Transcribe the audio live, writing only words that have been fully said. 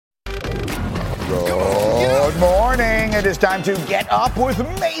Good morning. It is time to get up with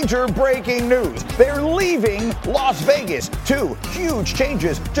major breaking news. They're leaving Las Vegas. Two huge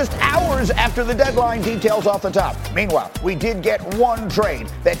changes just hours after the deadline. Details off the top. Meanwhile, we did get one trade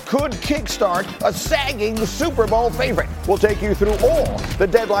that could kickstart a sagging Super Bowl favorite. We'll take you through all the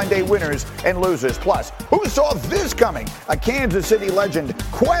deadline day winners and losers. Plus, who saw this coming? A Kansas City legend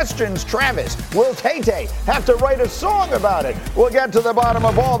questions Travis. Will Tay-Tay have to write a song about it? We'll get to the bottom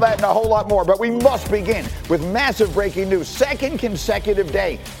of all that and a whole lot more. But we must begin with massive breaking news. Second consecutive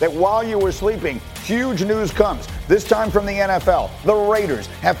day that while you were sleeping, huge news comes. This time from the NFL. The Raiders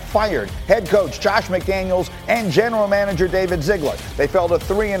have fired head coach Josh McDaniels and general manager David Ziegler. They fell to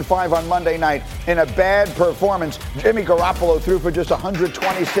 3-5 on Monday night in a bad performance. Jimmy Garoppolo threw for just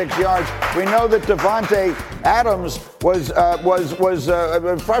 126 yards. We know that Davante Adams was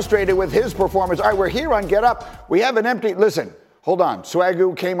frustrated with his performance. All right, we're here on Get Up. We have an empty. Listen, hold on.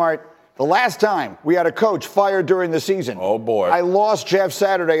 Swagoo, Kmart. The last time we had a coach fired during the season. Oh, boy. I lost Jeff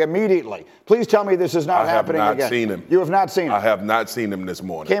Saturday immediately. Please tell me this is not happening again. I have not seen him. You have not seen him? I have not seen him this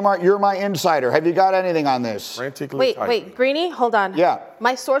morning. Kmart, you're my insider. Have you got anything on this? Wait, Greeny, hold on. Yeah.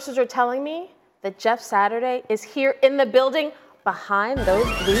 My sources are telling me that Jeff Saturday is here in the building behind those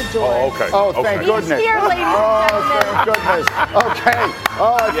blue doors. Oh, okay. Oh, thank goodness. He's here, ladies and gentlemen. Thank goodness. Okay.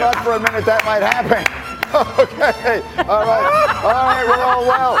 Oh, I thought for a minute that might happen. Okay. All right, we're all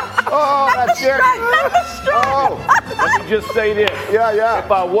well. Oh, that's it. Oh. Let me just say this. Yeah. If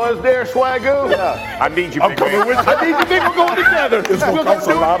I was there, Swagoo, I need you. I'm coming with you. I need you people going together. It's going to cost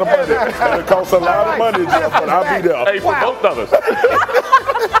a lot of money. It costs a lot of money, Jeff, but I'll be there. Hey, for both of us.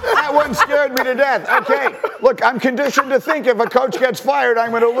 That one scared me to death. Okay. Look, I'm conditioned to think if a coach gets fired, I'm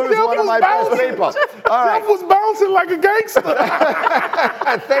going to lose one of my best people. All right. Jeff was bouncing like a gangster.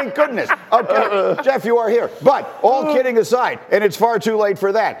 Thank goodness. Okay. Jeff, you are here. But all kidding aside, and it's far too late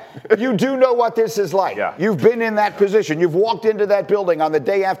for that, you do know what this is like. Yeah. You've been in that position. You've walked into that building on the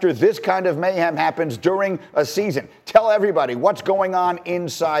day after this kind of mayhem happens during a season. Tell everybody what's going on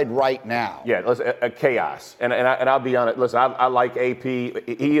inside right now. Yeah, listen, chaos. And I'll be honest. Listen, I like AP.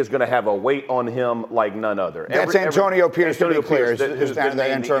 He is going to have a weight on him like none other. That's Antonio Pierce, to be clear, who's been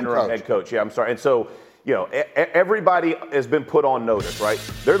the interim coach. Head coach. Yeah, I'm sorry. And so, you know, everybody has been put on notice, right?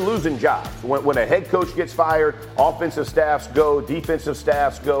 They're losing jobs. When a head coach gets fired, offensive staffs go, defensive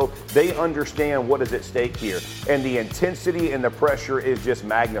staffs go. They understand what is at stake here. And the intensity and the pressure is just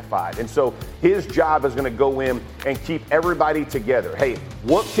magnified. And so his job is going to go in and keep everybody together. Hey,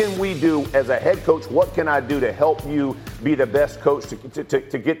 what can we do as a head coach? What can I do to help you be the best coach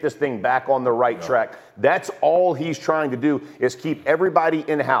to get this thing back on the right track? That's all he's trying to do is keep everybody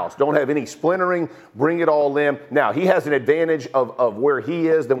in-house. Don't have any splintering, bring it all in. Now, he has an advantage of where he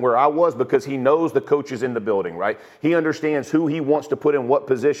is than where I was because he knows the coaches in the building, right? He understands who he wants to put in what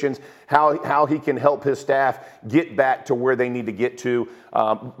positions, how he can help his staff get back to where they need to get to.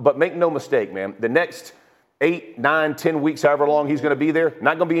 But make no mistake, man, the next 8, 9, 10 weeks, however long he's going to be there,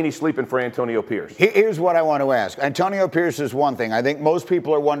 not going to be any sleeping for Antonio Pierce. Here's what I want to ask. Antonio Pierce is one thing. I think most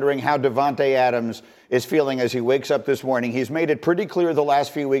people are wondering how Davante Adams is feeling as he wakes up this morning. He's made it pretty clear the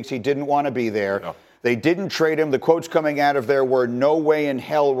last few weeks he didn't want to be there. No. They didn't trade him. The quotes coming out of there were, no way in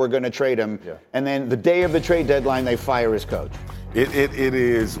hell we're going to trade him. Yeah. And then the day of the trade deadline, they fire his coach. It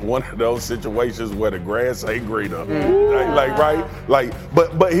is one of those situations where the grass ain't greener.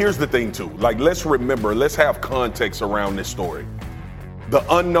 But here's the thing too. Like, let's have context around this story. The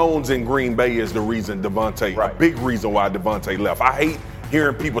unknowns in Green Bay is the reason Davante, a big reason why Davante left. I hate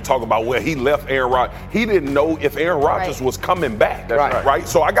hearing people talk about, well, he left Aaron Rodgers. He didn't know if Aaron Rodgers was coming back. Right?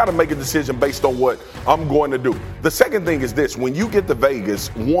 So I got to make a decision based on what I'm going to do. The second thing is this. When you get to Vegas,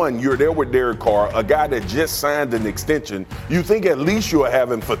 one, you're there with Derek Carr, a guy that just signed an extension. You think at least you'll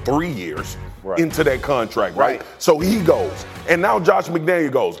have him for 3 years into that contract, right? So he goes. And now Josh McDaniel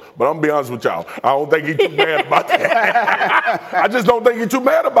goes. But I'm going to be honest with y'all. I don't think he's too mad about that. I just don't think he's too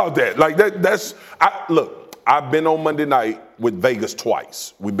mad about that. Like, look. I've been on Monday night with Vegas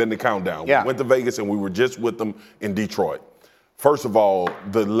twice. We've been to Countdown. Yeah. We went to Vegas and we were just with them in Detroit. First of all,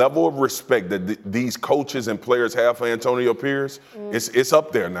 the level of respect that these coaches and players have for Antonio Pierce, it's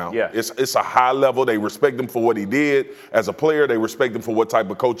up there now. Yeah. It's a high level. They respect him for what he did as a player. They respect him for what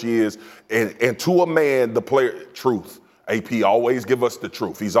type of coach he is. And to a man, the player, truth. AP always give us the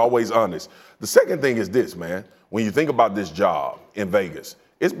truth. He's always honest. The second thing is this, man. When you think about this job in Vegas,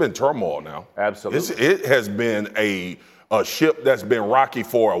 it's been turmoil now. Absolutely. It has been a a ship that's been rocky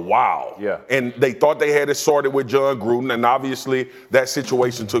for a while. Yeah. And they thought they had it sorted with Jon Gruden, and obviously that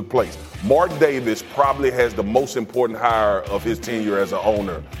situation took place. Mark Davis probably has the most important hire of his tenure as an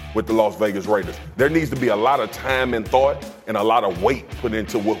owner with the Las Vegas Raiders. There needs to be a lot of time and thought and a lot of weight put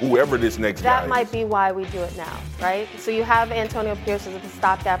into whoever this next guy is. That might be why we do it now, right? So you have Antonio Pierce as a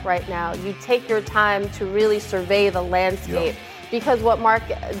stopgap right now. You take your time to really survey the landscape because what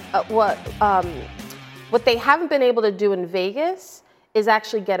they haven't been able to do in Vegas is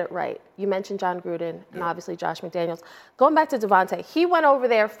actually get it right. You mentioned Jon Gruden and obviously Josh McDaniels. Going back to Davante, he went over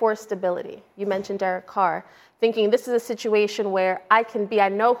there for stability. You mentioned Derek Carr, thinking this is a situation where I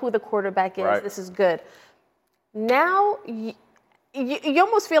know who the quarterback is, this is good. Now, you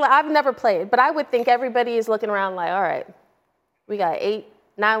almost feel like, I've never played, but I would think everybody is looking around like, all right, we got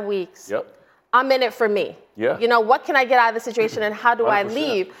 8-9 weeks. Yep. I'm in it for me. Yeah. You know, what can I get out of the situation and how do 100%. I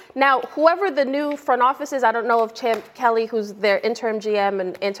leave? Now, whoever the new front office is, I don't know if Champ Kelly, who's their interim GM,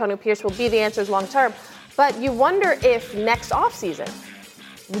 and Antonio Pierce will be the answers long term, but you wonder if next offseason,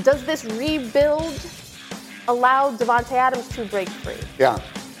 does this rebuild allow Davante Adams to break free? Yeah.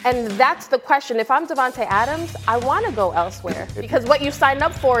 And that's the question. If I'm Davante Adams, I want to go elsewhere because what you signed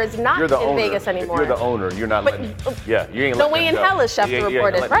up for is not in Vegas anymore. If you're the owner, you're not letting. You ain't no way in hell is Schefter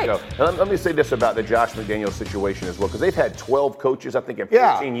reported, right? Let me say this about the Josh McDaniels situation as well, because they've had 12 coaches, I think, in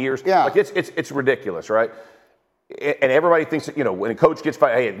 15 years. Yeah. Like it's ridiculous, right? And everybody thinks that, when a coach gets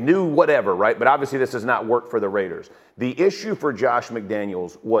fired, hey, it knew whatever, right? But obviously this does not work for the Raiders. The issue for Josh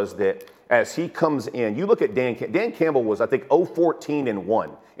McDaniels was that as he comes in, you look at Dan Campbell was, I think,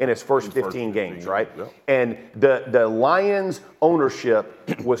 0-14-1 in his first 15 games, right? Yeah. And the Lions ownership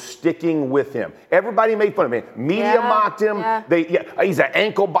was sticking with him. Everybody made fun of him. Media mocked him. Yeah. He's an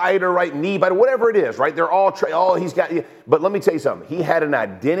ankle biter, right? Knee biter, whatever it is, right? They're all, he's got. But let me tell you something. He had an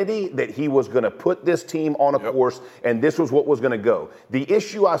identity that he was going to put this team on a course, and this was what was going to go. The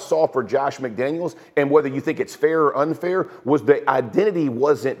issue I saw for Josh McDaniels, and whether you think it's fair or unfair, was the identity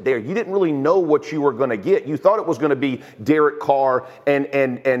wasn't there. You didn't really know what you were going to get. You thought it was going to be Derek Carr and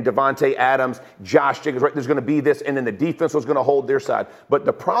Davante Adams, Josh Jacobs, right? There's going to be this, and then the defense was going to hold their side. But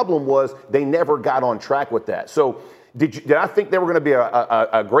the problem was they never got on track with that. So did I think they were going to be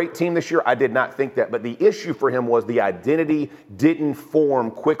a great team this year? I did not think that. But the issue for him was the identity didn't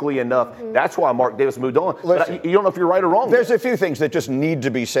form quickly enough. Mm-hmm. That's why Mark Davis moved on. Listen, you don't know if you're right or wrong. There's a few things that just need to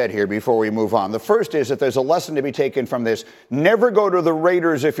be said here before we move on. The first is that there's a lesson to be taken from this. Never go to the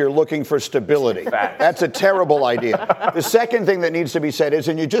Raiders if you're looking for stability. That's a terrible idea. The second thing that needs to be said is,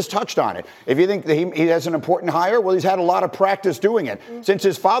 and you just touched on it, if you think that he has an important hire, well, he's had a lot of practice doing it. Mm-hmm. Since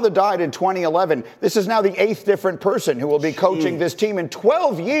his father died in 2011, this is now the 8th different person who will be coaching this team in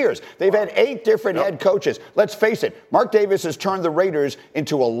 12 years. They've had 8 different head coaches. Let's face it, Mark Davis has turned the Raiders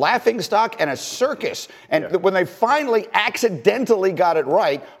into a laughingstock and a circus. And when they finally accidentally got it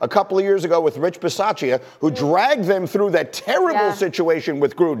right a couple of years ago with Rich Bisaccia, who dragged them through that terrible situation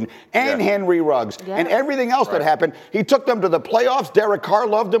with Gruden and Henry Ruggs and everything else that happened, he took them to the playoffs. Derek Carr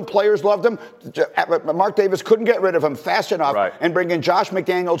loved him. Players loved him. Mark Davis couldn't get rid of him fast enough and bring in Josh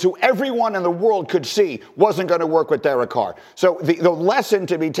McDaniels, who everyone in the world could see wasn't going to work with Derek Carr. So the lesson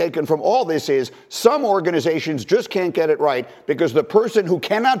to be taken from all this is some organizations just can't get it right because the person who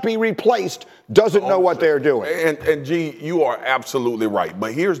cannot be replaced doesn't know what they're doing. And G, you are absolutely right.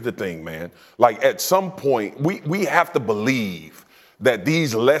 But here's the thing, man. Like at some point, we have to believe that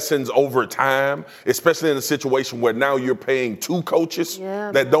these lessons over time, especially in a situation where now you're paying 2 coaches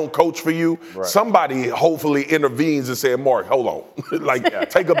that don't coach for you, somebody hopefully intervenes and says, Mark, hold on.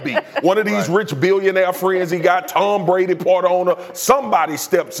 Take a beat. One of these rich billionaire friends he got, Tom Brady, part owner, somebody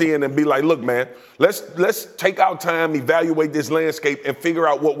steps in and be like, look, man, let's take our time, evaluate this landscape, and figure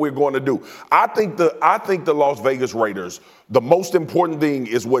out what we're going to do. I think the Las Vegas Raiders, the most important thing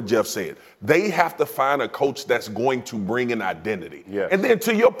is what Jeff said. They have to find a coach that's going to bring an identity. Yes. And then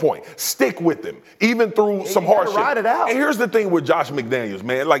to your point, stick with them, even through some hardship. Ride it out. And here's the thing with Josh McDaniels,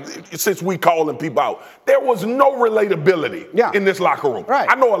 man. Like, since we calling people out, there was no relatability in this locker room. Right.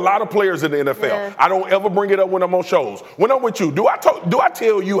 I know a lot of players in the NFL. Yeah. I don't ever bring it up when I'm on shows. When I'm with you, do I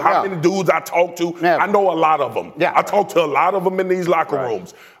tell you how many dudes I talk to? Never. I know a lot of them. Yeah. I talk to a lot of them in these locker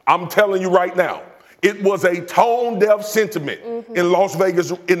rooms. I'm telling you right now, it was a tone-deaf sentiment in the Las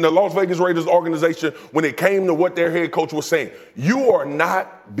Vegas Raiders organization when it came to what their head coach was saying. You are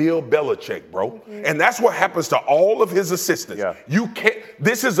not Bill Belichick, bro. And that's what happens to all of his assistants. Yeah. You can't.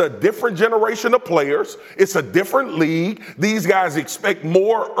 This is a different generation of players. It's a different league. These guys expect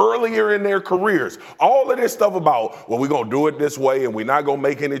more earlier in their careers. All of this stuff about, well, we're gonna do it this way and we're not gonna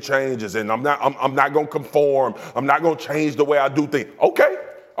make any changes and I'm not gonna conform. I'm not gonna change the way I do things. Okay.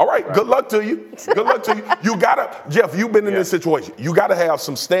 All right. Good luck to you. Good luck to you. You gotta, Jeff, you've been in this situation. You gotta have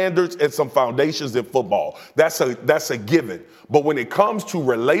some standards and some foundations in football. That's a given. But when it comes to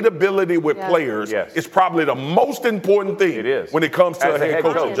relatability with players, it's probably the most important thing. It is. When it comes to a head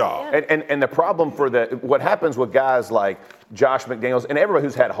coaching job. And the problem for what happens with guys like Josh McDaniels and everybody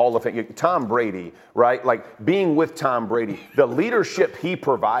who's had Hall of Fame, Tom Brady, right? Like being with Tom Brady, the leadership he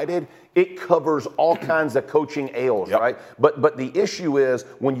provided, it covers all kinds of coaching ails, right? But the issue is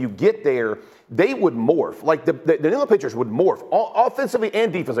when you get there, they would morph. Like the New England Patriots would morph, offensively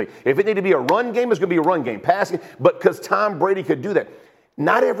and defensively. If it needed to be a run game, it's going to be a run game. Passing, but because Tom Brady could do that.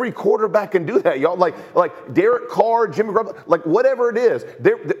 Not every quarterback can do that, y'all. Like Derek Carr, Jimmy Garoppolo, like whatever it is.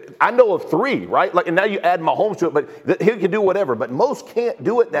 I know of 3, right? Like, and now you add Mahomes to it, but he can do whatever. But most can't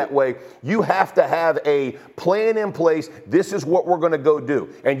do it that way. You have to have a plan in place. This is what we're going to go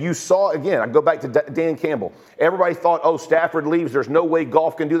do. And you saw again. I go back to Dan Campbell. Everybody thought, oh, Stafford leaves. There's no way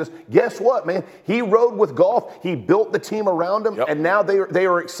Goff can do this. Guess what, man? He rode with Goff. He built the team around him, and now they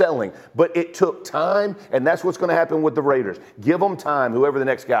are excelling. But it took time, and that's what's going to happen with the Raiders. Give them time. Whoever the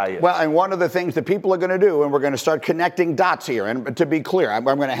next guy is. Well, and one of the things that people are going to do, and we're going to start connecting dots here, and to be clear, I'm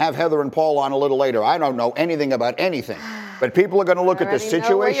going to have Heather and Paul on a little later. I don't know anything about anything. But people are going to look at the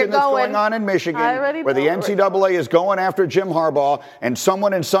situation that's going on in Michigan, where the NCAA is going after Jim Harbaugh, and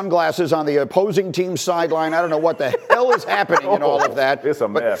someone in sunglasses on the opposing team's sideline. I don't know what the hell is happening in all of that. It's a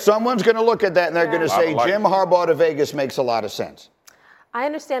mess. But someone's going to look at that, and they're going to say Jim Harbaugh to Vegas makes a lot of sense. I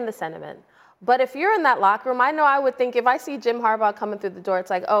understand the sentiment. But if you're in that locker room, I know I would think if I see Jim Harbaugh coming through the door, it's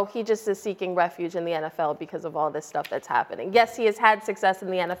like, oh, he just is seeking refuge in the NFL because of all this stuff that's happening. Yes, he has had success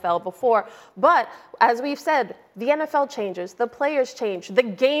in the NFL before, but as we've said, the NFL changes, the players change, the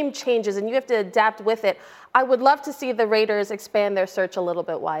game changes, and you have to adapt with it. I would love to see the Raiders expand their search a little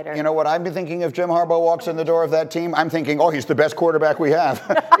bit wider. You know what I've been thinking if Jim Harbaugh walks in the door of that team? I'm thinking, oh, he's the best quarterback we have.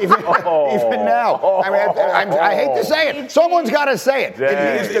 even now. I mean, I hate to say it. Someone's got to say it.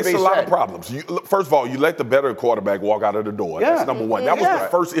 It needs to be said. It's a lot of problems. First of all, you let the better quarterback walk out of the door. That's number one. That was the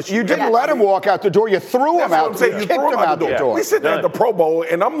first issue. You didn't let him walk out the door. You threw him out. You kicked him out the door. We sit there at the Pro Bowl,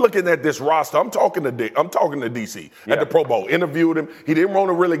 and I'm looking at this roster. I'm talking to DC at the Pro Bowl. Interviewed him. He didn't want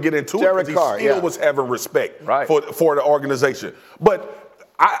to really get into it because he still was having respect for the organization. But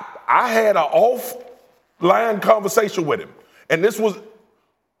I had an off-line conversation with him, and this was,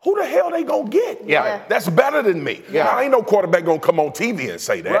 who the hell they gonna get? That's better than me. Now, ain't no quarterback gonna come on TV and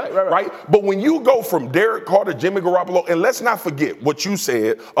say that, right? But when you go from Derek Carr to Jimmy Garoppolo, and let's not forget what you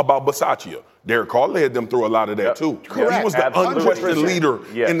said about Bisaccia. Derek Carr led them through a lot of that too. Correct. He was the unquestioned leader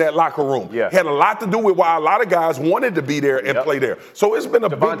in that locker room. Had a lot to do with why a lot of guys wanted to be there and play there. So it's been a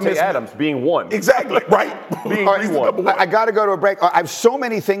Devontae big Adams being one. Exactly, right. Being one. I got to go to a break. I have so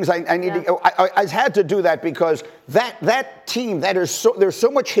many things I need to. I had to do that because that team, there's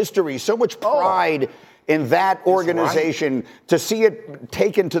so much history, so much pride in that organization. To see it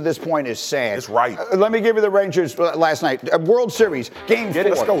taken to this point is sad. It's right. Let me give you the Rangers last night. World Series, Game 4,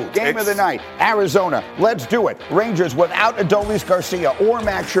 Let's go. Game of the night, Arizona. Let's do it. Rangers without Adolis Garcia or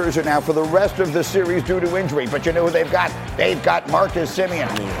Max Scherzer now for the rest of the series due to injury. But you know who they've got? They've got Marcus Semien.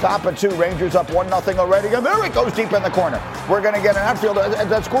 Top of 2, Rangers up 1-0 already. And there it goes deep in the corner. We're going to get an outfielder.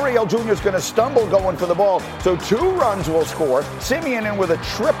 That Gurriel Jr. is going to stumble going for the ball. So 2 runs will score. Semien in with a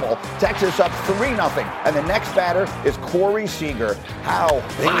triple. Texas up 3-0. And the next batter is Corey Seager. How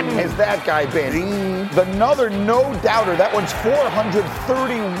hot has that guy been? Another no-doubter. That one's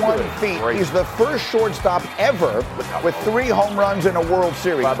 431 feet. Great. He's the first shortstop ever with 3 home runs in a World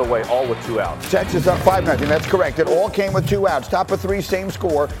Series. By the way, all with 2 outs. Texas up 5-0. That's correct. It all came with 2 outs. Top of 3, same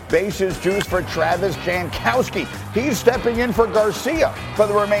score. Bases juice for Travis Jankowski. He's stepping in for Garcia for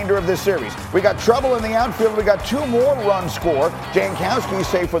the remainder of this series. We got trouble in the outfield. We got 2 more runs scored. Jankowski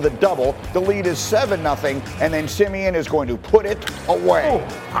safe for the double. The lead is 7-0. And then Semien is going to put it away. And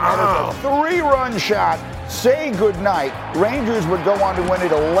it's a 3-run shot. Say goodnight. Rangers would go on to win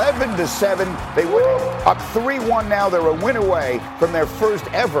it 11-7. They win up 3-1 now. They're a win away from their first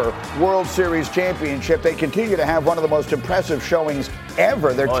ever World Series championship. They continue to have one of the most impressive showings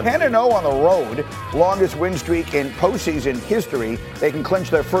ever. They're 10-0 on the road. Longest win streak in postseason history. They can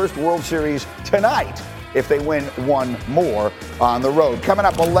clinch their first World Series tonight if they win 1 more on the road. Coming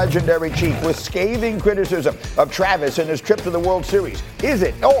up, a legendary Chief with scathing criticism of Travis and his trip to the World Series. Is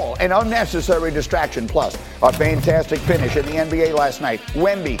it all an unnecessary distraction? Plus, a fantastic finish in the NBA last night.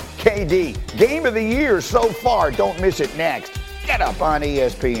 Wemby, KD, game of the year so far. Don't miss it next. Get up on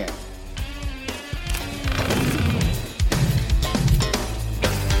ESPN.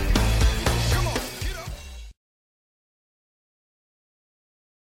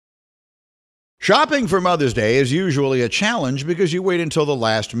 Shopping for Mother's Day is usually a challenge because you wait until the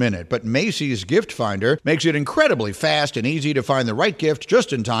last minute, but Macy's Gift Finder makes it incredibly fast and easy to find the right gift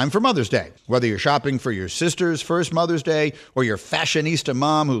just in time for Mother's Day. Whether you're shopping for your sister's first Mother's Day or your fashionista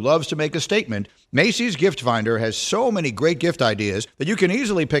mom who loves to make a statement, Macy's Gift Finder has so many great gift ideas that you can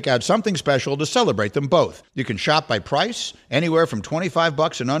easily pick out something special to celebrate them both. You can shop by price, anywhere from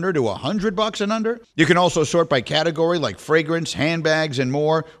 $25 and under to $100 and under. You can also sort by category like fragrance, handbags, and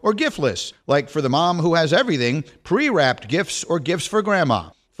more, or gift lists, like for the mom who has everything, pre-wrapped gifts or gifts for grandma.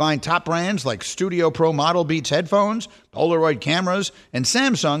 Find top brands like Studio Pro Model Beats headphones, Polaroid cameras, and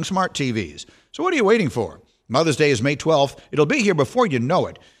Samsung smart TVs. So what are you waiting for? Mother's Day is May 12th. It'll be here before you know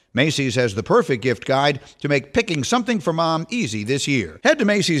it. Macy's has the perfect gift guide to make picking something for mom easy this year. Head to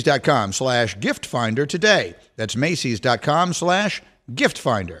Macys.com/giftfinder today. That's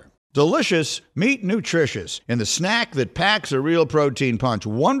Macys.com/giftfinder. Delicious, meet nutritious in the snack that packs a real protein punch.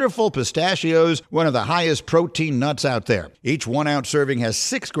 Wonderful Pistachios, one of the highest protein nuts out there. Each 1 ounce serving has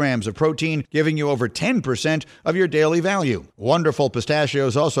 6 grams of protein, giving you over 10% of your daily value. Wonderful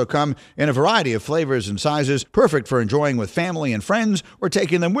Pistachios also come in a variety of flavors and sizes, perfect for enjoying with family and friends or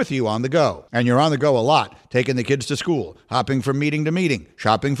taking them with you on the go. And you're on the go a lot, taking the kids to school, hopping from meeting to meeting,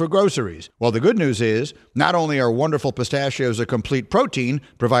 shopping for groceries. Well, the good news is, not only are Wonderful Pistachios a complete protein,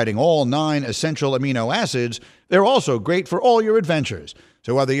 providing all 9 essential amino acids, they're also great for all your adventures.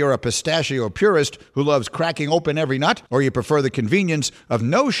 So whether you're a pistachio purist who loves cracking open every nut, or you prefer the convenience of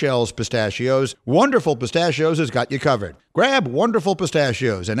no-shells pistachios, Wonderful Pistachios has got you covered. Grab Wonderful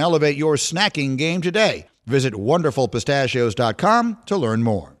Pistachios and elevate your snacking game today. Visit wonderfulpistachios.com to learn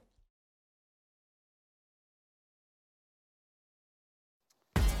more.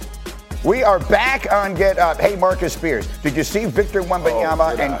 We are back on Get Up. Hey, Marcus Spears, did you see Victor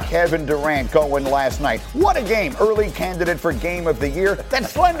Wembanyama and Kevin Durant going last night? What a game. Early candidate for Game of the Year.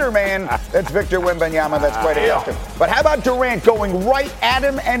 That's Slender Man. That's Victor Wembanyama. That's quite a custom. But how about Durant going right at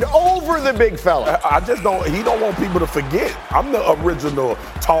him and over the big fella? He don't want people to forget. I'm the original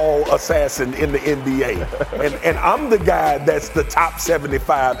tall assassin in the NBA. and I'm the guy that's the top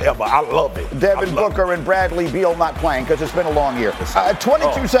 75 ever. I love it. Devin Booker and Bradley Beal not playing because it's been a long year.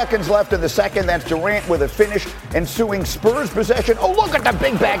 22 seconds left in the second. That's Durant with a finish. Ensuing Spurs possession. Oh, look at the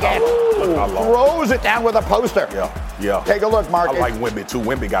big backhand. Throws it down with a poster. Yeah. Take a look, Marcus. I like Wemby, too.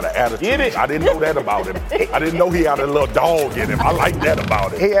 Wemby got an attitude. I didn't know that about him. I didn't know he had a little dog in him. I like that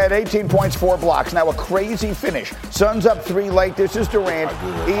about him. He had 18 points, 4 blocks. Now a crazy finish. Suns up 3 late. This is Durant.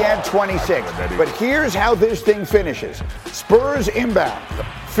 He had 26. But here's how this thing finishes. Spurs inbound.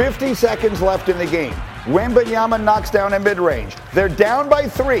 50 seconds left in the game. Wembanyama knocks down a mid-range. They're down by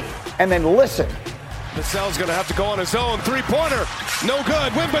 3. And then listen. Vassell's going to have to go on his own. 3-pointer. No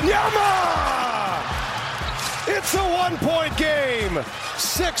good. Wembanyama! It's a 1-point game.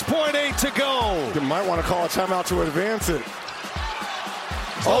 6.8 to go. You might want to call a timeout to advance it.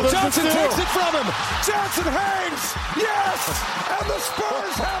 Johnson takes it from him. Johnson hangs. Yes! And the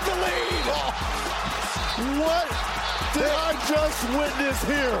Spurs have the lead. What did I just witness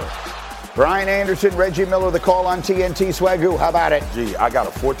here? Brian Anderson, Reggie Miller, the call on TNT. Swagoo, how about it? Gee, I got a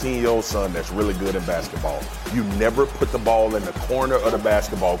 14-year-old son that's really good in basketball. You never put the ball in the corner of the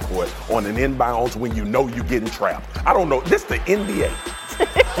basketball court on an inbounds when you know you're getting trapped. I don't know. This is the NBA.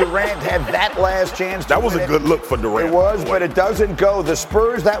 Durant had that last chance. That was a good look for Durant. It was, but it doesn't go. The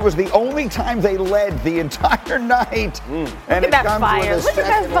Spurs, that was the only time they led the entire night. And it comes with a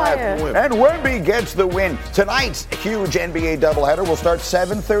second left. And Wemby gets the win. Tonight's huge NBA doubleheader will start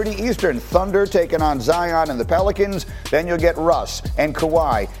 7:30 Eastern. Thunder taking on Zion and the Pelicans. Then you'll get Russ and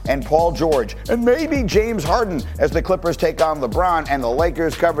Kawhi and Paul George and maybe James Harden as the Clippers take on LeBron, and the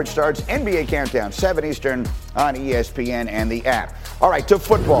Lakers. Coverage starts NBA Countdown, 7 Eastern on ESPN and the app. All right, to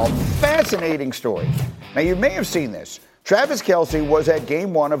football. Fascinating story. Now, you may have seen this. Travis Kelce was at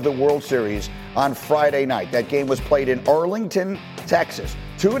Game 1 of the World Series on Friday night. That game was played in Arlington, Texas.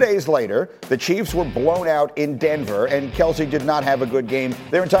 2 days later, the Chiefs were blown out in Denver, and Kelce did not have a good game.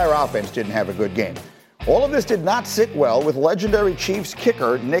 Their entire offense didn't have a good game. All of this did not sit well with legendary Chiefs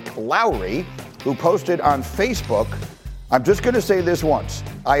kicker Nick Lowry, who posted on Facebook, "I'm just going to say this once.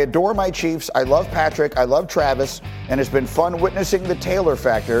 I adore my Chiefs. I love Patrick. I love Travis. And it's been fun witnessing the Taylor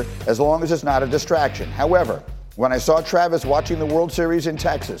factor as long as it's not a distraction. However, when I saw Travis watching the World Series in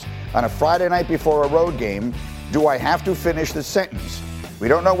Texas on a Friday night before a road game, do I have to finish the sentence? We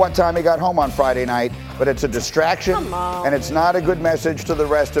don't know what time he got home on Friday night, but it's a distraction, and it's not a good message to the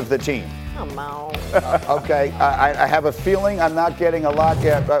rest of the team." Come on. Okay, I have a feeling I'm not getting a lot.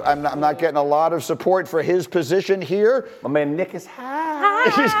 I'm not getting a lot of support for his position here. My man Nick is high.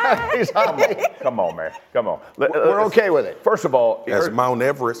 He's high. Come on, man. Come on. We're okay with it. First of all, That's Mount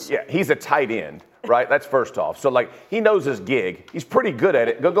Everest. yeah, he's a tight end, right? That's first off. So, like, he knows his gig. He's pretty good at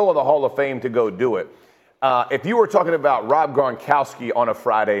it. Go in the Hall of Fame to go do it. If you were talking about Rob Gronkowski on a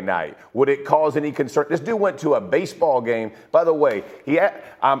Friday night, would it cause any concern? This dude went to a baseball game. By the way,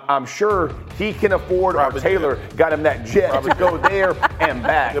 I'm sure he can afford, or Taylor got him that jet to go there and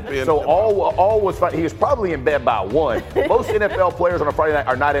back. So all was fine. He was probably in bed by 1. Most NFL players on a Friday night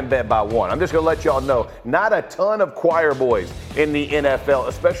are not in bed by 1. I'm just going to let y'all know, not a ton of choir boys in the NFL,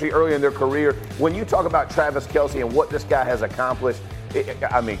 especially early in their career. When you talk about Travis Kelce and what this guy has accomplished,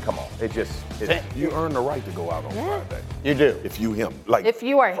 I mean, come on. You earn the right to go out on Friday. You do. If you him. Like, if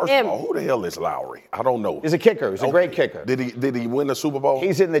you are first him. of all, who the hell is Lowry? I don't know. He's a kicker. He's a great kicker. Did he win the Super Bowl?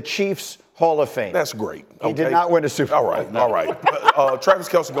 He's in the Chiefs Hall of Fame. That's great. He did not win a Super Bowl. All right. Travis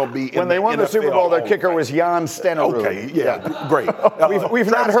Kelce going to be in when they won the Super Bowl, their kicker was Jan Stenerud. Okay, yeah. Great.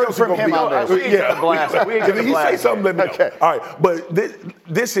 We've not heard from him on this. If he say something, let me know. Okay. All right, but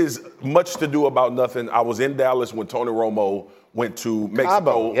this is much to do about nothing. I was in Dallas when Tony Romo went to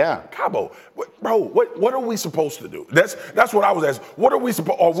Mexico. Cabo. Bro, what are we supposed to do? That's what I was asking. What are we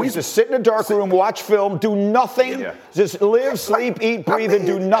supposed to do? We just sit in a dark room, watch film, do nothing, just live, sleep, eat, breathe, and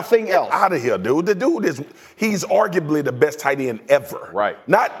do nothing else. Out of here, dude. The dude he's arguably the best tight end ever. Right.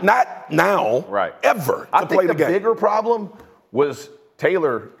 Not now. Right. Ever. I think the bigger problem was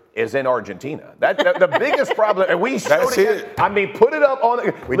Taylor is in Argentina. The biggest problem, and we showed it. I mean, put it up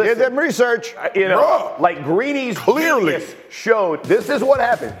on. We did them research. You know, like Greeny's clearly showed. This is what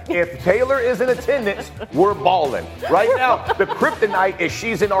happened. If Taylor is in attendance, we're balling. Right now, the kryptonite is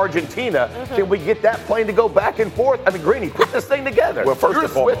she's in Argentina. Can we get that plane to go back and forth? I mean, Greeny, put this thing together. Well, first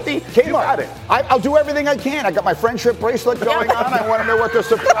of all, Swifty, you got it. I'll do everything I can. I got my friendship bracelet going on. I want to know what the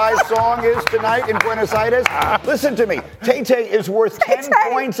surprise song is tonight in Buenos Aires. Listen to me. Tay-Tay is worth 10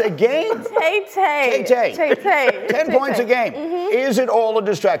 points a game. Tay-Tay. 10 points a game. Is it all a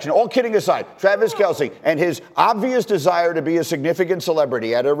distraction? All kidding aside, Travis Kelce and his obvious desire to be a significant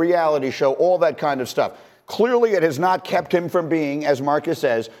celebrity at a reality show, all that kind of stuff. Clearly, it has not kept him from being, as Marcus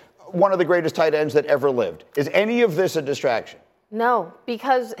says, one of the greatest tight ends that ever lived. Is any of this a distraction? No,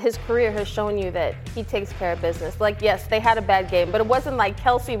 because his career has shown you that he takes care of business. Like, yes, they had a bad game, but it wasn't like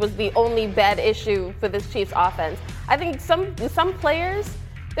Kelce was the only bad issue for this Chiefs offense. I think some players,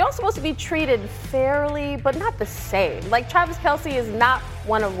 they're all supposed to be treated fairly, but not the same. Like, Travis Kelce is not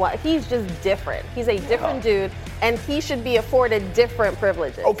one of what. He's just different. He's a different dude, and he should be afforded different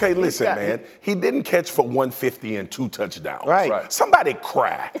privileges. Okay, listen, man. He didn't catch for 150 and 2 touchdowns. Right. Somebody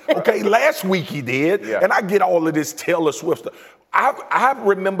cry. Okay, last week he did, and I get all of this Taylor Swift stuff. I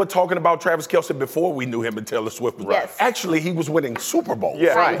remember talking about Travis Kelce before we knew him and Taylor Swift. Yes. Actually, he was winning Super Bowls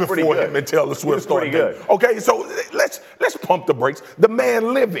before him and Taylor Swift started. Pretty good. Okay, so let's pump the brakes. The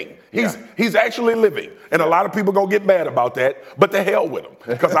man living. He's actually living. And a lot of people gonna get mad about that, but the hell with him.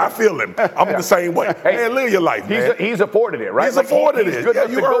 Because I feel him. I'm the same way. Hey, man, live your life, man. He's afforded it, right? He's afforded it.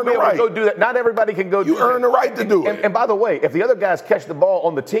 Good you earn the right. Go do that. Not everybody can go do that. You earn the right to do it. And by the way, if the other guys catch the ball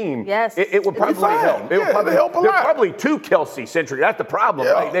on the team, it would probably help. It would probably help a lot. They're probably too Kelce-centric. That's the problem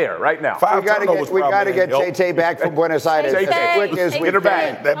right there, right now. We got to get Tay-Tay back from Buenos Aires as quick as we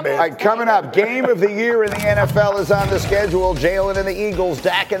can. All right, coming up, game of the year in the NFL is on the schedule. Jalen and the Eagles,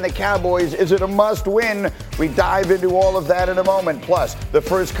 Dak and the Cowboys. Is it a must-win? We dive into all of that in a moment. Plus, the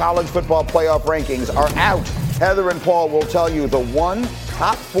first college football playoff rankings are out. Heather and Paul will tell you the one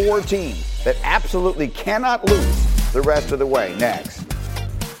top 4 team that absolutely cannot lose the rest of the way. Next.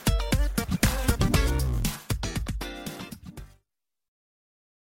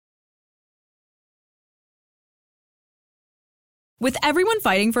 With everyone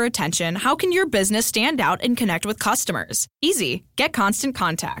fighting for attention, how can your business stand out and connect with customers? Easy. Get Constant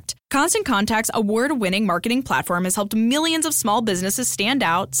Contact. Constant Contact's award-winning marketing platform has helped millions of small businesses stand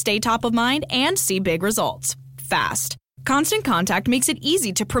out, stay top of mind, and see big results. Fast. Constant Contact makes it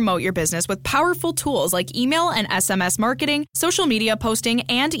easy to promote your business with powerful tools like email and SMS marketing, social media posting,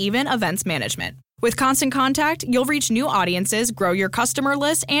 and even events management. With Constant Contact, you'll reach new audiences, grow your customer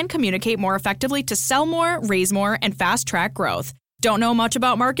list, and communicate more effectively to sell more, raise more, and fast-track growth. Don't know much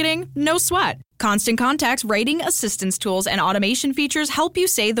about marketing? No sweat. Constant Contact's writing assistance tools and automation features help you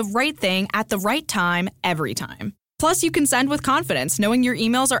say the right thing at the right time, every time. Plus, you can send with confidence, knowing your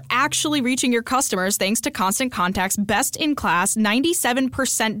emails are actually reaching your customers thanks to Constant Contact's best-in-class 97%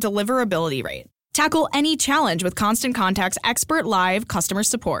 deliverability rate. Tackle any challenge with Constant Contact's expert live customer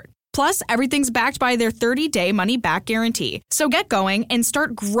support. Plus, everything's backed by their 30-day money-back guarantee. So get going and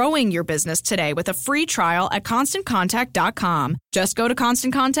start growing your business today with a free trial at ConstantContact.com. Just go to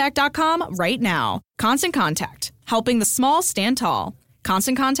ConstantContact.com right now. Constant Contact, helping the small stand tall.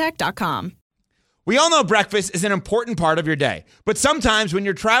 ConstantContact.com. We all know breakfast is an important part of your day, but sometimes when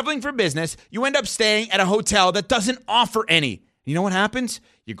you're traveling for business, you end up staying at a hotel that doesn't offer any. You know what happens?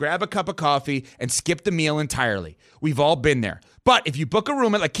 You grab a cup of coffee and skip the meal entirely. We've all been there. But if you book a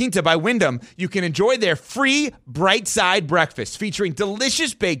room at La Quinta by Wyndham, you can enjoy their free Bright Side breakfast featuring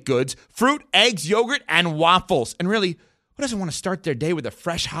delicious baked goods, fruit, eggs, yogurt, and waffles. And really, who doesn't want to start their day with a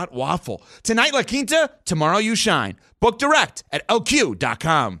fresh, hot waffle? Tonight, La Quinta, tomorrow you shine. Book direct at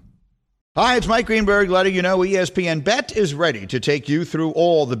LQ.com. Hi, it's Mike Greenberg letting you know ESPN Bet is ready to take you through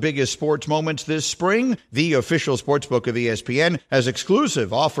all the biggest sports moments this spring. The official sportsbook of ESPN has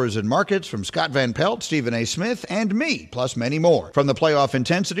exclusive offers and markets from Scott Van Pelt, Stephen A. Smith, and me, plus many more. From the playoff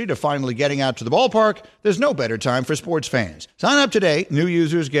intensity to finally getting out to the ballpark, there's no better time for sports fans. Sign up today. New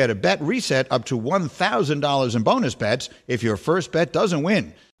users get a bet reset up to $1,000 in bonus bets if your first bet doesn't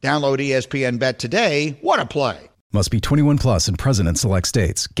win. Download ESPN Bet today. What a play. Must be 21 plus and present in select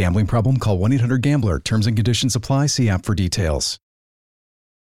states. Gambling problem? Call 1-800-GAMBLER. Terms and conditions apply. See app for details.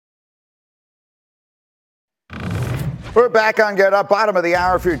 We're back on Get Up, bottom of the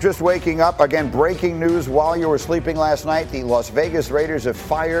hour. If you're just waking up, again, breaking news while you were sleeping last night. The Las Vegas Raiders have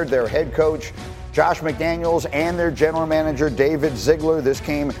fired their head coach, Josh McDaniels, and their general manager, David Ziegler. This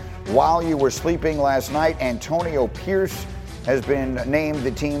came while you were sleeping last night. Antonio Pierce has been named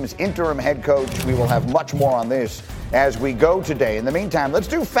the team's interim head coach. We will have much more on this as we go today. In the meantime, let's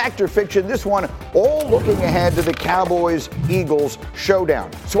do Fact or Fiction. This one, all looking ahead to the Cowboys-Eagles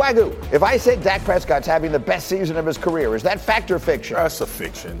showdown. Swagoo, if I said Dak Prescott's having the best season of his career, is that fact or fiction? That's a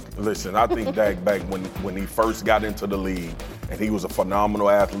fiction. Listen, I think Dak back when he first got into the league, and he was a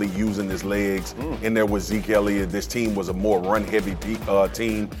phenomenal athlete using his legs. In there with Zeke Elliott, this team was a more run-heavy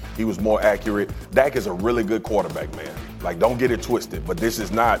team. He was more accurate. Dak is a really good quarterback, man. Like, don't get it twisted, but this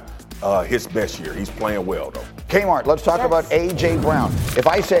is not his best year. He's playing well, though. Kmart, let's talk about A.J. Brown. If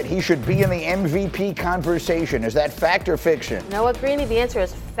I said he should be in the MVP conversation, is that fact or fiction? You know what, Greeny? The answer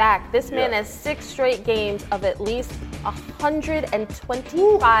is fact. This man has 6 straight games of at least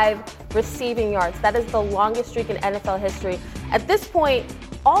 125 receiving yards. That is the longest streak in NFL history. At this point,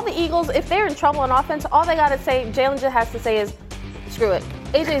 all the Eagles, if they're in trouble on offense, all they got to say, Jalen just has to say is, screw it.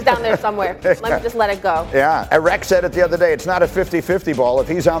 AJ's down there somewhere. Let me just let it go. Yeah, Rex said it the other day. It's not a 50-50 ball if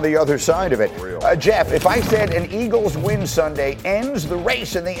he's on the other side of it. Jeff, if I said an Eagles win Sunday ends the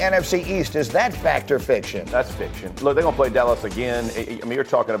race in the NFC East, is that fact or fiction? That's fiction. Look, they're going to play Dallas again. I mean, you're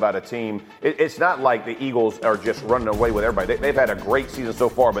talking about a team. It's not like the Eagles are just running away with everybody. They've had a great season so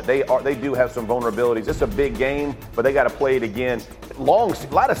far, but they do have some vulnerabilities. It's a big game, but they got to play it again. A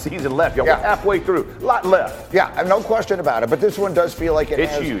lot of season left. We're halfway through. A lot left. Yeah, no question about it. But this one does feel like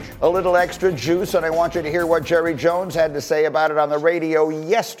it's huge. A little extra juice, and I want you to hear what Jerry Jones had to say about it on the radio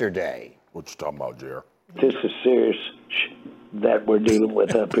yesterday. What you talking about, Jerry? This is serious that we're dealing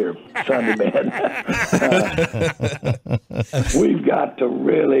with up here, Sunday, man. We've got to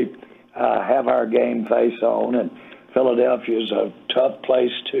really have our game face on, and Philadelphia is a tough place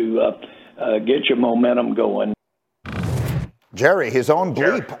to get your momentum going. Jerry, his own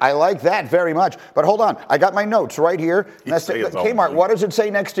bleep. Jerry. I like that very much. But hold on. I got my notes right here. Kmart, what does it say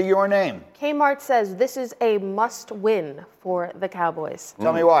next to your name? Kmart says this is a must-win for the Cowboys.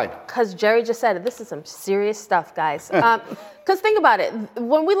 Tell me why. Because Jerry just said it. This is some serious stuff, guys. Because think about it.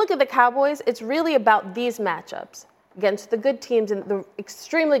 When we look at the Cowboys, it's really about these matchups against the good teams and the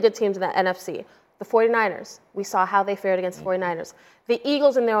extremely good teams in the NFC. The 49ers. We saw how they fared against the 49ers. The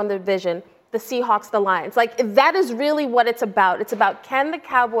Eagles in their own division. The Seahawks, the Lions. Like, that is really what it's about. It's about, can the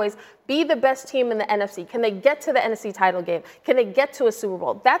Cowboys be the best team in the NFC? Can they get to the NFC title game? Can they get to a Super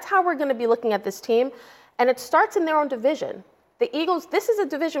Bowl? That's how we're going to be looking at this team. And it starts in their own division. The Eagles, this is a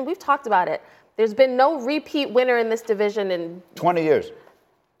division, we've talked about it. There's been no repeat winner in this division in 20 years.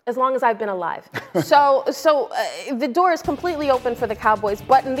 As long as I've been alive. So the door is completely open for the Cowboys.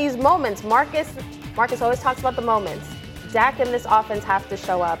 But in these moments, Marcus always talks about the moments. Dak and this offense have to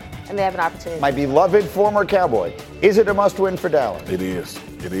show up, and they have an opportunity. My beloved former Cowboy. Is it a must-win for Dallas? It is.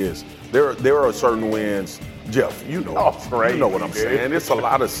 It is. There are certain wins. Jeff, you know what I'm saying. It's a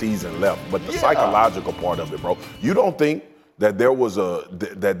lot of season left, but the psychological part of it, bro. You don't think that there was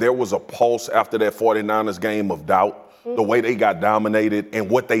a pulse after that 49ers game of doubt, the way they got dominated and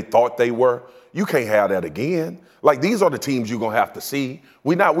what they thought they were? You can't have that again. Like, these are the teams you're going to have to see.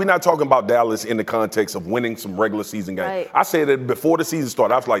 We're not talking about Dallas in the context of winning some regular season games. Right. I said that before the season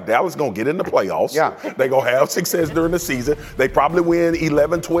started. I was like, Dallas going to get in the playoffs. Yeah. They're going to have success during the season. They probably win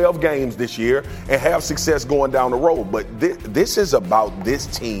 11, 12 games this year and have success going down the road. But this is about this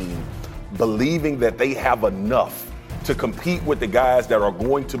team believing that they have enough to compete with the guys that are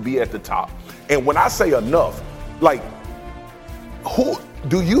going to be at the top. And when I say enough, like, Who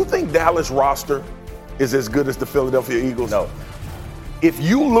do you think Dallas roster is as good as the Philadelphia Eagles? No. If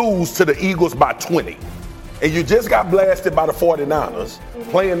you lose to the Eagles by 20, and you just got blasted by the 49ers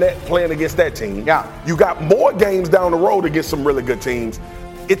playing against that team, you got more games down the road against some really good teams.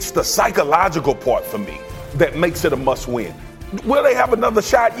 It's the psychological part for me that makes it a must-win. Will they have another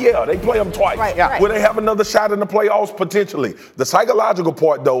shot? Yeah, they play them twice. Will they have another shot in the playoffs? Potentially. The psychological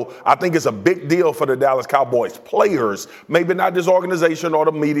part, though, I think is a big deal for the Dallas Cowboys players. Maybe not this organization or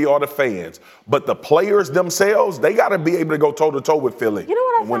the media or the fans, but the players themselves, they got to be able to go toe-to-toe with Philly. You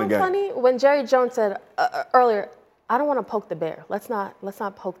know what I found funny? When Jerry Jones said earlier, I don't want to poke the bear. Let's not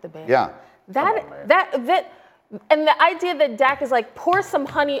poke the bear. Yeah. And the idea that Dak is like, pour some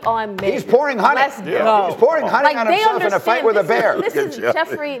honey on me. He's pouring honey. Let's go. He's pouring honey on himself in a fight with a bear. This is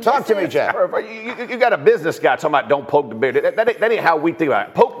Jeffrey. Talk to me, Jeff. You got a business guy talking about don't poke the bear. That ain't how we think about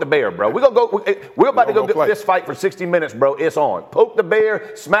it. Poke the bear, bro. We're about to go get this fight for 60 minutes, bro. It's on. Poke the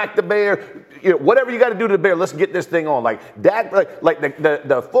bear, smack the bear. You know, whatever you got to do to the bear, let's get this thing on. Like Dak, like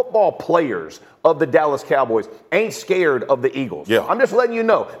the football players of the Dallas Cowboys ain't scared of the Eagles. Yeah. I'm just letting you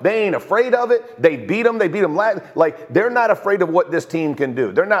know. They ain't afraid of it. They beat them. They beat them last. Like, they're not afraid of what this team can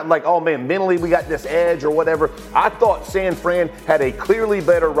do. They're not like, oh, man, mentally we got this edge or whatever. I thought San Fran had a clearly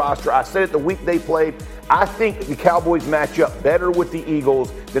better roster. I said it the week they played. I think the Cowboys match up better with the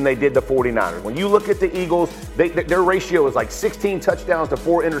Eagles than they did the 49ers. When you look at the Eagles, their ratio is like 16 touchdowns to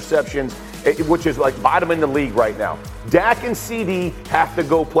 4 interceptions, which is like bottom in the league right now. Dak and CD have to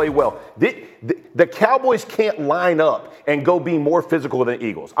go play well. The Cowboys can't line up and go be more physical than the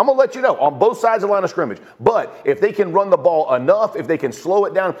Eagles. I'm going to let you know, on both sides of the line of scrimmage. But if they can run the ball enough, if they can slow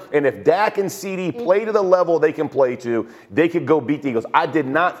it down, and if Dak and CD play to the level they can play to, they could go beat the Eagles. I did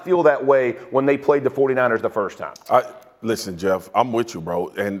not feel that way when they played the 49ers the first time. Listen, Jeff, I'm with you, bro.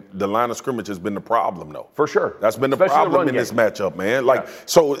 And the line of scrimmage has been the problem, though. For sure. That's been the problem in this matchup, man. Like,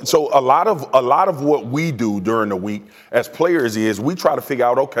 so a lot of what we do during the week as players is we try to figure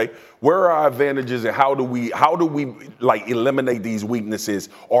out, okay, where are our advantages and how do we like eliminate these weaknesses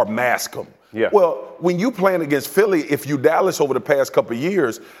or mask them? Yeah. Well, when you playing against Philly, if you Dallas over the past couple of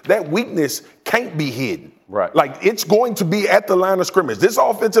years, that weakness can't be hidden. Right. Like, it's going to be at the line of scrimmage. This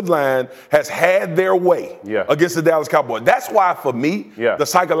offensive line has had their way against the Dallas Cowboys. That's why, for me, the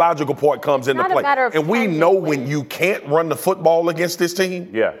psychological part comes into play. And we know when you can't run the football against this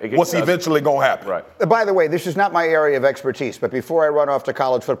team, what's eventually going to happen. Right. By the way, this is not my area of expertise, but before I run off to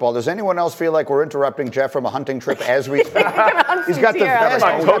college football, does anyone else feel like we're interrupting Jeff from a hunting trip as we speak? He's got the vest,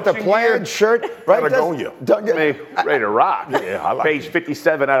 he's got the plaid shirt. Right? Patagonia. Ready to rock. Yeah, I like Page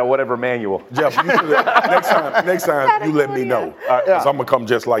 57 out of whatever manual. Jeff, next time you let me know. Because I'm going to come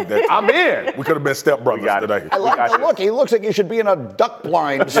just like that. I'm in. We could have been stepbrothers today. I like the look. He looks like he should be in a duck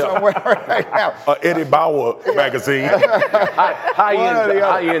blind somewhere right now. Eddie Bauer magazine.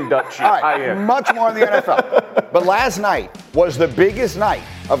 High-end duck shit. All right, much more in the NFL. But last night was the biggest night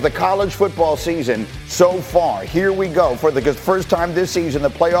of the college football season so far. Here we go. For the first time this season, the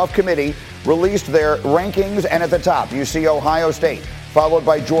playoff committee released their rankings, and at the top, you see Ohio State, followed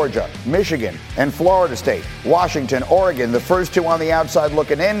by Georgia, Michigan, and Florida State. Washington, Oregon, the first two on the outside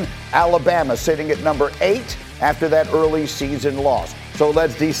looking in. Alabama sitting at number 8 after that early season loss. So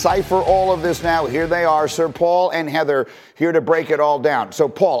let's decipher all of this now. Here they are, Sir Paul and Heather, here to break it all down. So,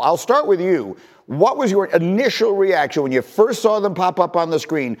 Paul, I'll start with you. What was your initial reaction when you first saw them pop up on the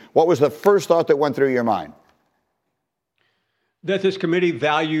screen? What was the first thought that went through your mind? That this committee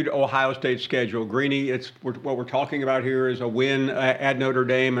valued Ohio State's schedule. Greeny, what we're talking about here is a win at Notre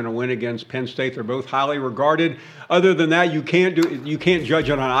Dame and a win against Penn State. They're both highly regarded. Other than that, you can't judge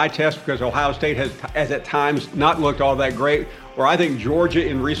it on an eye test because Ohio State has at times not looked all that great. Where I think Georgia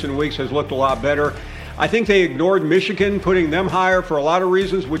in recent weeks has looked a lot better. I think they ignored Michigan, putting them higher for a lot of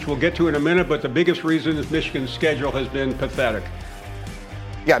reasons, which we'll get to in a minute. But the biggest reason is Michigan's schedule has been pathetic.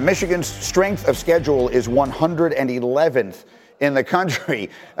 Yeah, Michigan's strength of schedule is 111th in the country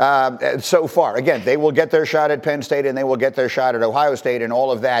so far. Again, they will get their shot at Penn State and they will get their shot at Ohio State, and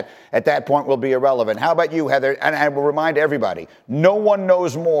all of that at that point will be irrelevant. How about you, Heather? And I will remind everybody, no one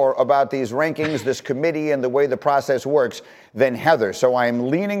knows more about these rankings, this committee, and the way the process works than Heather. So I am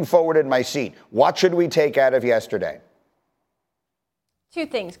leaning forward in my seat. What should we take out of yesterday? Two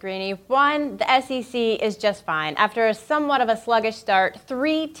things, Greeny. One, the SEC is just fine. After a somewhat of a sluggish start,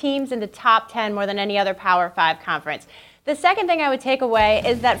 3 teams in the top 10 more than any other Power 5 conference. The second thing I would take away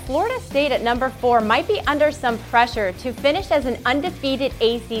is that Florida State at number 4 might be under some pressure to finish as an undefeated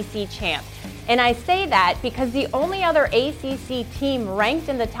ACC champ. And I say that because the only other ACC team ranked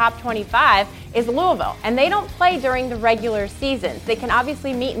in the top 25 is Louisville, and they don't play during the regular seasons. They can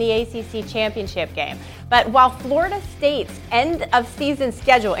obviously meet in the ACC championship game. But while Florida State's end of season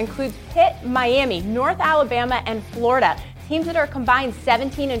schedule includes Pitt, Miami, North Alabama, and Florida, teams that are combined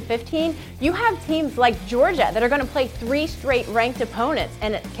 17 and 15, you have teams like Georgia that are going to play 3 straight ranked opponents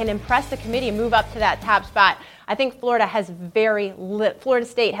and can impress the committee and move up to that top spot. I think Florida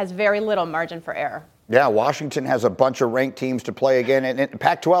State has very little margin for error. Yeah, Washington has a bunch of ranked teams to play again, and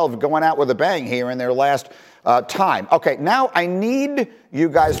Pac-12 going out with a bang here in their last time. Okay, now I need you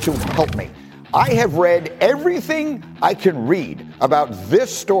guys to help me. I have read everything I can read about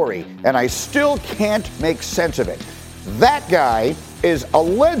this story, and I still can't make sense of it. That guy is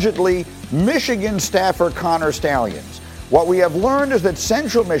allegedly Michigan staffer Connor Stalions. What we have learned is that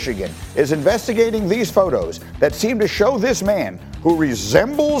Central Michigan is investigating these photos that seem to show this man, who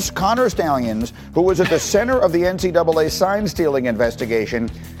resembles Connor Stalions, who was at the center of the NCAA sign-stealing investigation,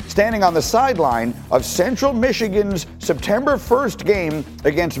 standing on the sideline of Central Michigan's September 1st game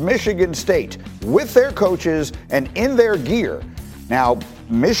against Michigan State with their coaches and in their gear. Now,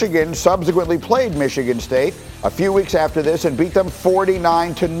 Michigan subsequently played Michigan State a few weeks after this and beat them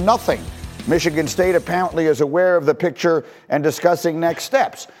 49-0. Michigan State apparently is aware of the picture and discussing next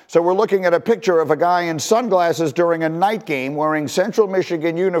steps. So we're looking at a picture of a guy in sunglasses during a night game wearing Central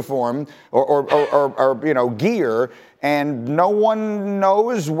Michigan uniform or gear, and no one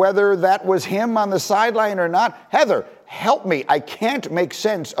knows whether that was him on the sideline or not. Heather, help me. I can't make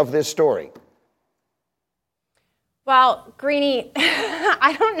sense of this story. Well, Greeny,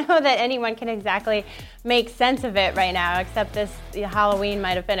 I don't know that anyone can exactly make sense of it right now, except this Halloween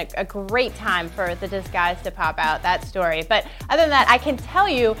might have been a great time for the disguise to pop out, that story. But other than that, I can tell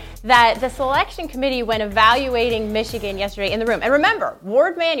you that the selection committee, when evaluating Michigan yesterday in the room, and remember,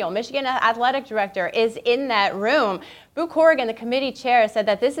 Ward Manuel, Michigan athletic director, is in that room. Boo Corrigan, the committee chair, said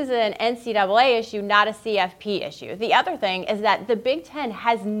that this is an NCAA issue, not a CFP issue. The other thing is that the Big Ten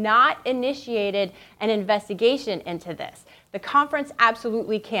has not initiated an investigation into this. The conference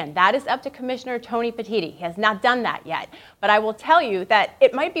absolutely can. That is up to Commissioner Tony Petitti. He has not done that yet. But I will tell you that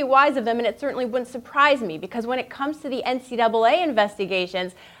it might be wise of them, and it certainly wouldn't surprise me, because when it comes to the NCAA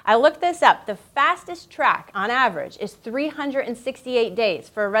investigations, I looked this up. The fastest track on average is 368 days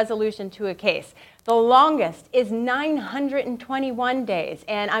for a resolution to a case. The longest is 921 days.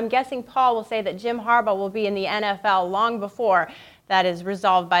 And I'm guessing Paul will say that Jim Harbaugh will be in the NFL long before that is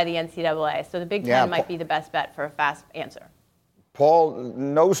resolved by the NCAA. So the Big Ten might be the best bet for a fast answer. Paul,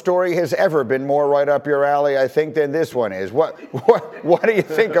 no story has ever been more right up your alley, I think, than this one is. What do you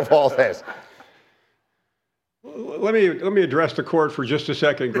think of all this? Let me address the court for just a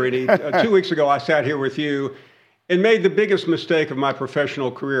second, Greeny. 2 weeks ago, I sat here with you and made the biggest mistake of my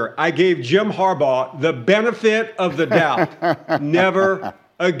professional career. I gave Jim Harbaugh the benefit of the doubt. Never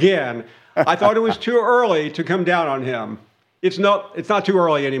again. I thought it was too early to come down on him. It's not too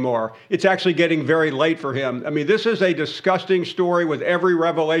early anymore. It's actually getting very late for him. I mean, this is a disgusting story with every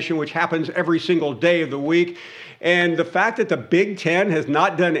revelation, which happens every single day of the week. And the fact that the Big Ten has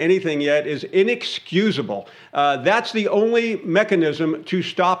not done anything yet is inexcusable. That's the only mechanism to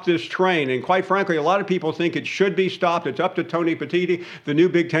stop this train. And quite frankly, a lot of people think it should be stopped. It's up to Tony Petitti, the new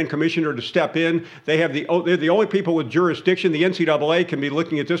Big Ten commissioner, to step in. They're the only people with jurisdiction. The NCAA can be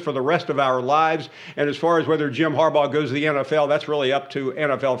looking at this for the rest of our lives. And as far as whether Jim Harbaugh goes to the NFL, that's really up to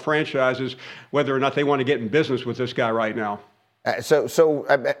NFL franchises, whether or not they want to get in business with this guy right now.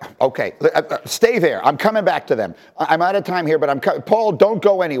 Okay, stay there. I'm coming back to them. I'm out of time here, but Paul, don't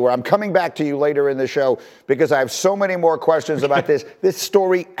go anywhere. I'm coming back to you later in the show because I have so many more questions about this. This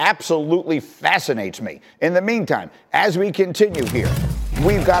story absolutely fascinates me. In the meantime, as we continue here,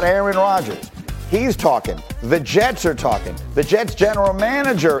 we've got Aaron Rodgers. He's talking. The Jets are talking. The Jets general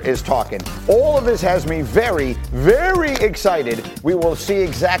manager is talking. All of this has me very, very excited. We will see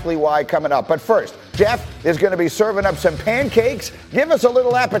exactly why coming up. But first, Jeff is going to be serving up some pancakes. Give us a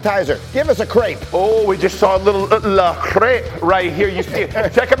little appetizer. Give us a crepe. Oh, we just saw a little La Crepe right here. You see it.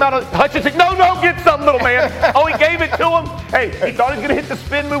 Check him out. Hutchinson. No, get some, little man. Oh, he gave it to him. Hey, he thought he was going to hit the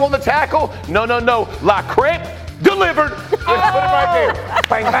spin move on the tackle. No. La Crepe. Delivered. Let's put it right there.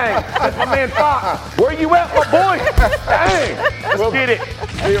 Bang, bang. That's my man Fox. Where you at, my boy? Dang. Let's get it.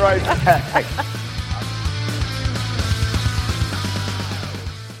 Be right back.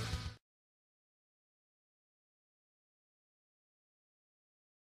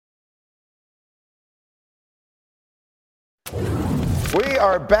 We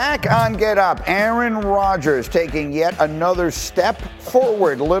are back on Get Up. Aaron Rodgers taking yet another step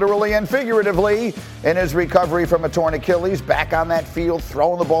forward, literally and figuratively, in his recovery from a torn Achilles. Back on that field,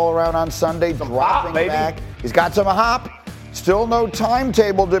 throwing the ball around on Sunday, dropping back. He's got some hop. Still no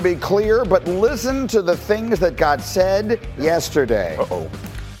timetable to be clear, but listen to the things that got said yesterday. I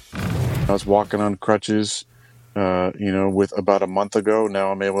was walking on crutches, with about a month ago.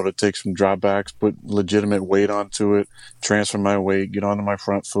 Now I'm able to take some dropbacks, put legitimate weight onto it, transfer my weight, get onto my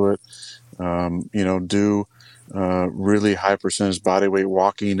front foot, do really high percentage body weight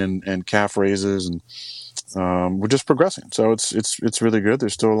walking and calf raises, and we're just progressing. So it's really good.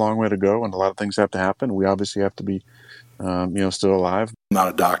 There's still a long way to go, and a lot of things have to happen. We obviously have to be, still alive. I'm not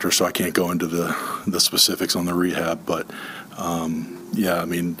a doctor, so I can't go into the specifics on the rehab, but.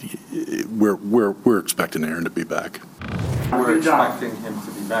 We're expecting Aaron to be back. We're expecting him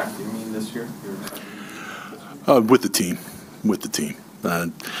to be back. Do you mean this year? With the team.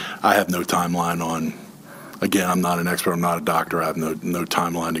 I have no timeline on. Again, I'm not an expert. I'm not a doctor. I have no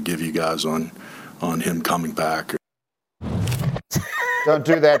timeline to give you guys on him coming back. Don't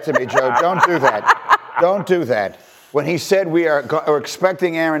do that to me, Joe. Don't do that. Don't do that. When he said we're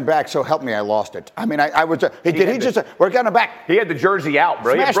expecting Aaron back, so help me, I lost it. I mean, I was. We're getting him back. He had the jersey out,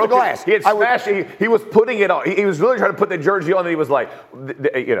 bro. Smashed the glass. He had smashed. He was putting it on. He was really trying to put the jersey on, and he was like,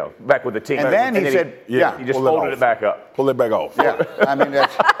 back with the team. And then he said, he just folded it back up. Pull it back off. Yeah, I mean,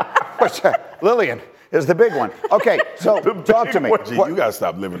 that's Lillian is the big one. Okay, so talk to me. Gee, you got to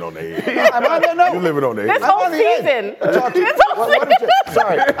stop living on the edge. No. You're living on the edge. This whole season.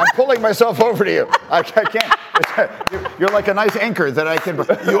 Sorry, I'm pulling myself over to you. I can't. You're like a nice anchor that I can.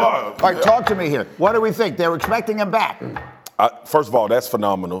 You are. All right, talk to me here. What do we think? They're expecting him back. First of all, that's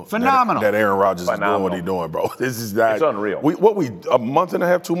phenomenal. Phenomenal. That Aaron Rodgers is doing what he's doing, bro. This is not. It's unreal. We a month and a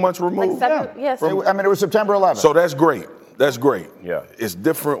half, 2 months removed? Yes. It was September 11th. So that's great. That's great. Yeah. It's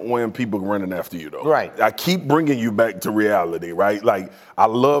different when people are running after you, though. Right. I keep bringing you back to reality, right? Like, I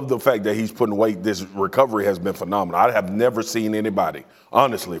love the fact that he's putting weight. This recovery has been phenomenal. I have never seen anybody,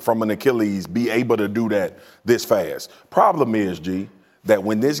 honestly, from an Achilles be able to do that this fast. Problem is, G, that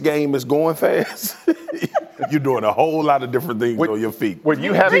when this game is going fast, you're doing a whole lot of different things on your feet. Greeny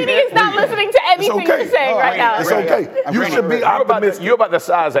is not listening to anything you're saying right now. It's okay. You should be optimistic. You're about the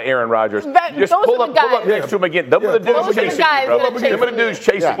size of Aaron Rodgers. Just pull up next to him again. Them are the dudes chasing you, bro. Them are the dudes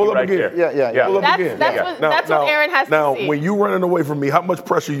chasing you right there. Yeah. Pull up again. That's what Aaron has to see. Now, when you running away from me, how much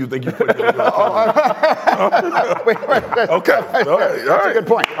pressure you think you put on yourself? Okay. All right. That's a good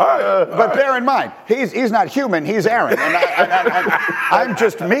point. But bear in mind, he's not human. He's Aaron. And I'm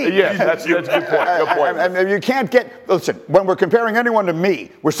just me. Yeah, that's a good point. Good point. And you can't listen, when we're comparing anyone to me,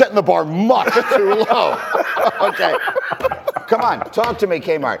 we're setting the bar much too low. Okay. Come on, talk to me,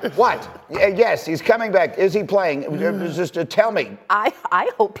 Kmart. What? Yes, he's coming back. Is he playing? Just tell me. I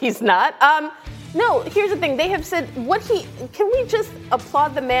hope he's not. No, here's the thing. They have said can we just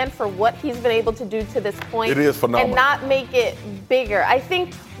applaud the man for what he's been able to do to this point? It is phenomenal. And not make it bigger. I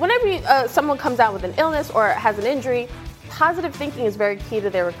think whenever someone comes out with an illness or has an injury, positive thinking is very key to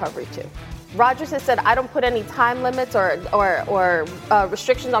their recovery too. Rodgers has said, I don't put any time limits or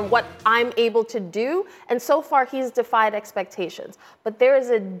restrictions on what I'm able to do. And so far, he's defied expectations. But there is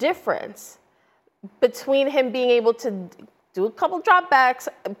a difference between him being able to do a couple dropbacks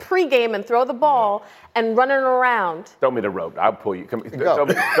pregame and throw the ball and running around. Throw me the rope. I'll pull you. Throw me the rope.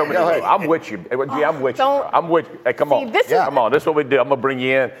 I'm with you. I'm with you. I'm with you. Hey, come on. Come on. This is what we do. I'm going to bring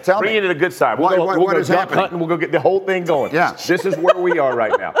you in. Bring you to the good side. We'll go duck hunting. We'll go get the whole thing going. Yeah. This is where we are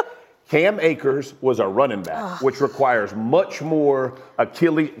right now. Cam Akers was a running back, which requires much more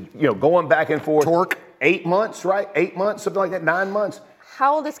Achilles, going back and forth. Torque. 8 months, right? 8 months, something like that, 9 months.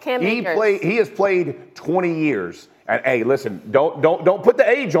 How old is Cam Akers? He has played 20 years. And hey, listen, don't put the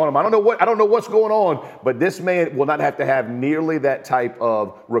age on him. I don't know what's going on, but this man will not have to have nearly that type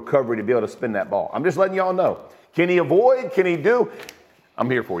of recovery to be able to spin that ball. I'm just letting y'all know. Can he avoid? Can he do? I'm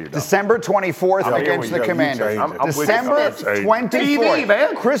here for you, though. December 24th against the Commanders. December 24th. TV,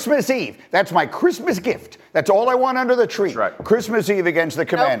 man. Christmas Eve. That's my Christmas gift. That's all I want under the tree. Right. Christmas Eve against the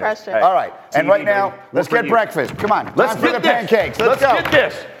Commanders. No pressure. All right. And right now, baby. let's get breakfast. Come on. Let's get the pancakes. Let's go. get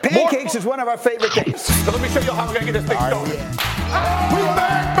this. Pancakes is one of our favorite things. So let me show you how we're going to get this thing started. We're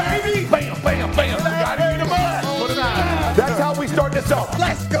back, baby. Bam, bam, bam. We got to eat them up. Put it on. That's how we start this off.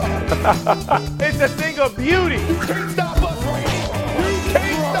 Let's go. It's a thing of beauty. You can't stop us, Randy. You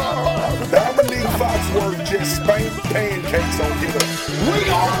can't stop us. Dominique Foxworth just spanked pancakes on Get Up. We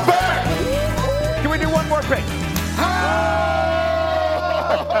are back. Can we do one more thing?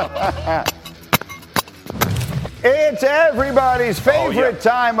 It's everybody's favorite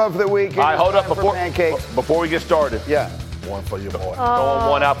time of the week. All right, hold up before we get started. Yeah. one for your boy. Throwing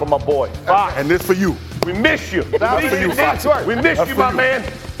one out for my boy. Fox. And this for you. We miss you. That's for you, Fox. We miss you, my man.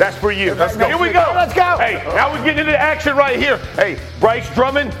 That's for you. Let's go. Here we go. Let's go. Hey, now we're getting into action right here. Hey, Bryce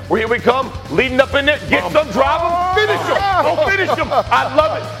Drummond, here we come. Leading up in there. Get some, drive him, finish him. Oh, finish him. I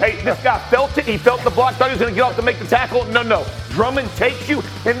love it. Hey, this guy felt it. He felt the block. Thought he was going to get off to make the tackle. No. Drummond takes you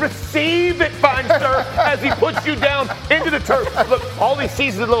and receive it, fine sir, as he puts you down into the turf. Look, all he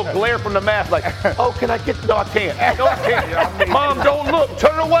sees is a little glare from the mask like, oh, can I get, no, I can't. No, I can't. Mom, don't look.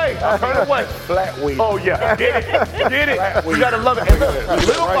 Turn away. Turn away. Flat weight. Oh, yeah. Get it. You got to love it. And look,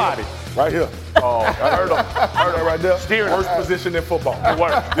 little body. Right here. Oh, I heard him. Heard that right there. Steering. Worst position in football. It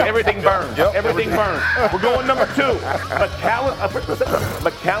works. Everything burns. Yep. Everything burns. We're going number 2.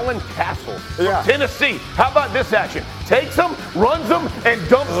 McAllen Castle from Tennessee. How about this action? Takes him, runs him, and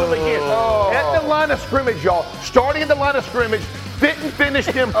dumps him again. At the line of scrimmage, y'all. Starting at the line of scrimmage. Fit and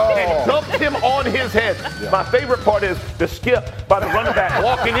finished him and dumped him on his head. My favorite part is the skip by the running back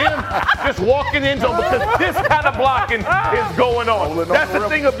walking in, just walking in zone because this kind of blocking is going on. That's the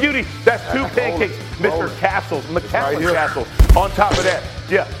thing of beauty. That's 2 pancakes. Mr. Castles, McAllen Castles. On top of that,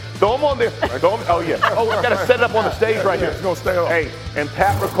 throw him on there. Oh, yeah. Oh, we got to set it up on the stage right here. It's going to stay up. Hey, and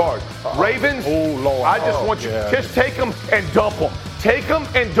Pat Ricard. Ravens, I just want you to just take them and dump them. Take them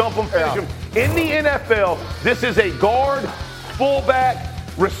and dump them, finish them. In the NFL, this is a guard, fullback,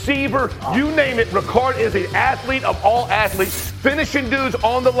 receiver, you name it. Ricard is an athlete of all athletes, finishing dudes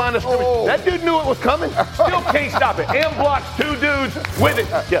on the line of scrimmage. That dude knew it was coming. Still can't stop it. And blocks 2 dudes with it.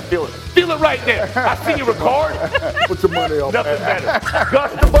 Yeah, feel it. Feel it right there. I see you, Ricard. Put your money on Nothing better.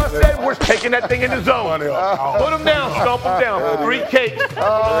 Gus the Bus Edwards taking that thing in the zone. Put him down, stomp him down. 3 cakes.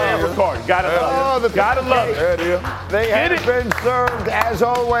 Ricard. Gotta love it. Gotta love it. There it is. They have been served, as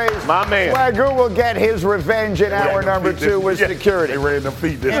always. My man. Swagoo will get his revenge in hour number 2 with security. They ran them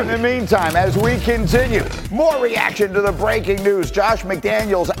feet this In the meantime, as we continue, more reaction to the breaking news. Josh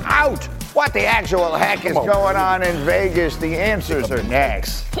McDaniels out. What the actual heck is going on in Vegas? The answers are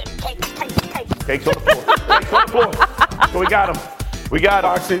next. Cakes on the floor. Cakes on the floor. So we got him. We got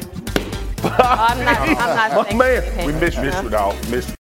him. I'm not Man, we missed you, dog. Missed you.